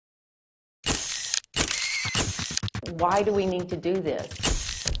Why do we need to do this?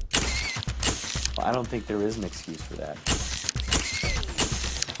 Well, I don't think there is an excuse for that.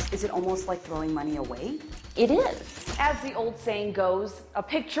 Is it almost like throwing money away? It is. As the old saying goes, a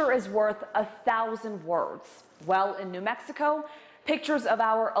picture is worth 1,000 words. Well, in New Mexico, pictures of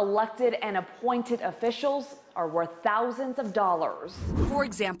our elected and appointed officials are worth thousands of dollars. For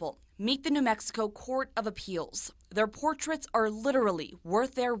example, meet the New Mexico Court of Appeals. Their portraits are literally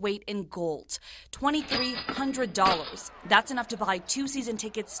worth their weight in gold, $2,300. That's enough to buy 2 season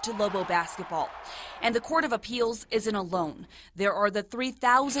tickets to Lobo basketball. And the Court of Appeals isn't alone. There are the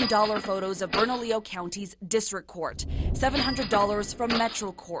 $3,000 photos of Bernalillo County's District Court, $700 from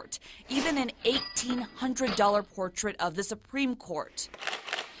Metro Court, even an $1,800 portrait of the Supreme Court.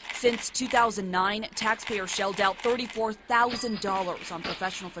 Since 2009, taxpayers shelled out $34,000 on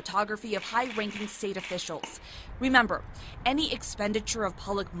professional photography of high-ranking state officials. Remember, any expenditure of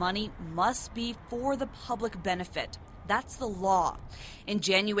public money must be for the public benefit. That's the law. In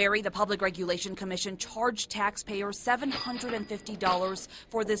January, the Public Regulation Commission charged taxpayers $750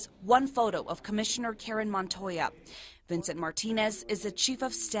 for this one photo of Commissioner Karen Montoya. Vincent Martinez is the chief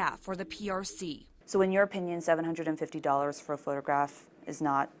of staff for the PRC. So in your opinion, $750 for a photograph is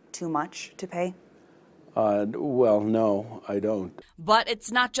not too much to pay? Well, no, I don't. But it's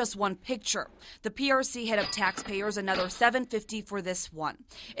not just one picture. The PRC hit up taxpayers another $750 for this one.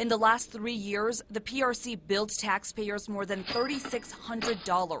 In the last 3 years, the PRC billed taxpayers more than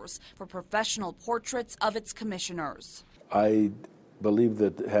 $3,600 for professional portraits of its commissioners. I believe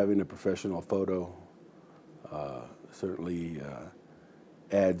that having a professional photo certainly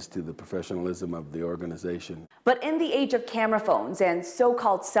adds to the professionalism of the organization. But in the age of camera phones and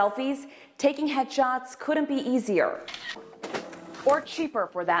so-called selfies, taking headshots couldn't be easier. Or cheaper,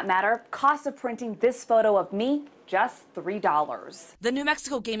 for that matter. Cost of printing this photo of me, just $3. The New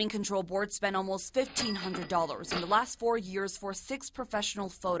Mexico Gaming Control Board spent almost $1,500 in the last 4 years for 6 professional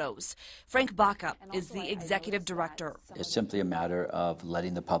photos. Frank Baca is the executive director. It's simply a matter of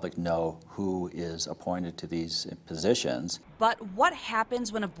letting the public know who is appointed to these positions. But what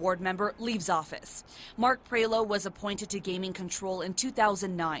happens when a board member leaves office? Mark Prelo was appointed to Gaming Control in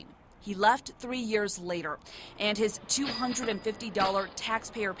 2009. He left 3 years later, and his $250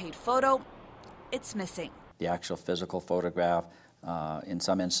 taxpayer-paid photo, it's missing. The actual physical photograph, in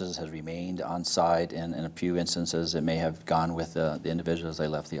some instances, has remained on site, and in a few instances, it may have gone with the individual as they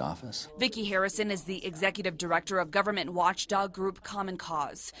left the office. Vicki Harrison is the executive director of government watchdog group Common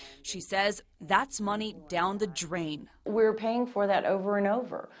Cause. She says that's money down the drain. We're paying for that over and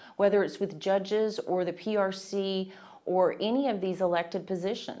over, whether it's with judges or the PRC or any of these elected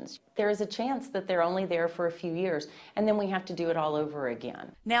positions. There is a chance that they're only there for a few years, and then we have to do it all over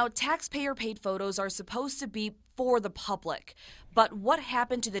again. Now, taxpayer-paid photos are supposed to be for the public. But what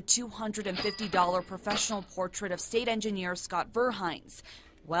happened to the $250 professional portrait of state engineer Scott Verhines?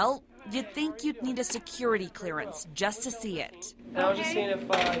 Well, you'd think you'd need a security clearance just to see it. And I was just seeing if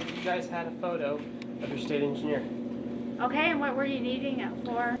you guys had a photo of your state engineer. Okay, and what were you needing it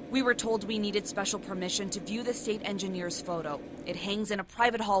for? We were told we needed special permission to view the state engineer's photo. It hangs in a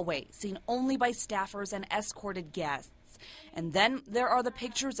private hallway, seen only by staffers and escorted guests. And then there are the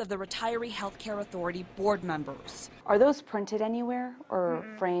pictures of the Retiree Healthcare Authority board members. Are those printed anywhere or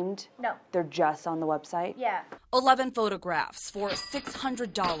framed? No. They're just on the website? Yeah. 11 photographs for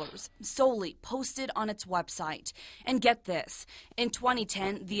 $600 solely posted on its website. And get this, in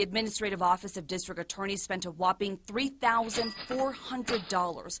 2010, the Administrative Office of District Attorneys spent a whopping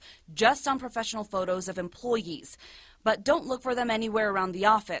 $3,400 just on professional photos of employees. But don't look for them anywhere around the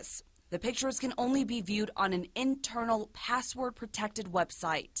office. The pictures can only be viewed on an internal password-protected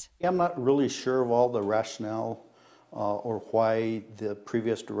website. I'm not really sure of all the rationale or why the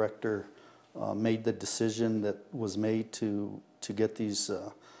previous director made the decision that was made to get these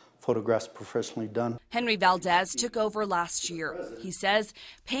photographs professionally done. Henry Valdez took over last year. He says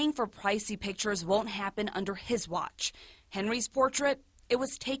paying for pricey pictures won't happen under his watch. Henry's portrait, it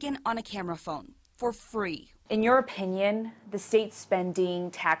was taken on a camera phone for free. In your opinion, the state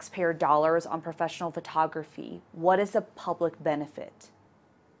spending taxpayer dollars on professional photography, what is the public benefit?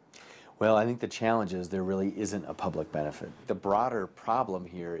 Well, I think the challenge is there really isn't a public benefit. The broader problem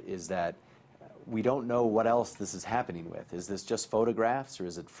here is that we don't know what else this is happening with. Is this just photographs, or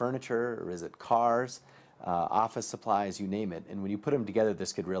is it furniture, or is it cars, office supplies, you name it. And when you put them together,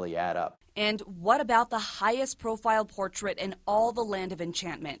 this could really add up. And what about the highest profile portrait in all the land of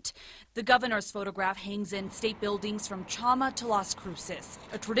enchantment? The governor's photograph hangs in state buildings from Chama to Las Cruces,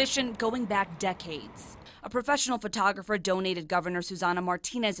 a tradition going back decades. A professional photographer donated Governor Susana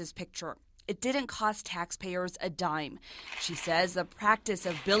Martinez's picture. It didn't cost taxpayers a dime. She says the practice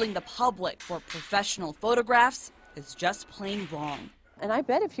of billing the public for professional photographs, is just plain wrong. And I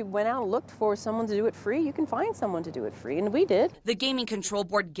bet if you went out and looked for someone to do it free, you can find someone to do it free, and we did. The Gaming Control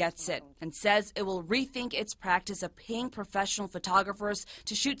Board gets it and says it will rethink its practice of paying professional photographers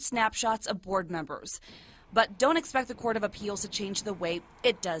to shoot snapshots of board members. But don't expect the Court of Appeals to change the way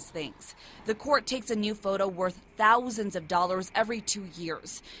it does things. The court takes a new photo worth thousands of dollars every 2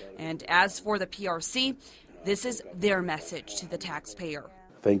 years. And as for the PRC, this is their message to the taxpayer.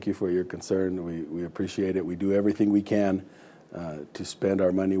 Thank you for your concern. We appreciate it. We do everything we can to spend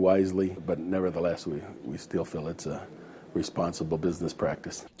our money wisely, but nevertheless, we still feel it's a responsible business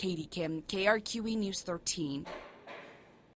practice. Katie Kim, KRQE News 13.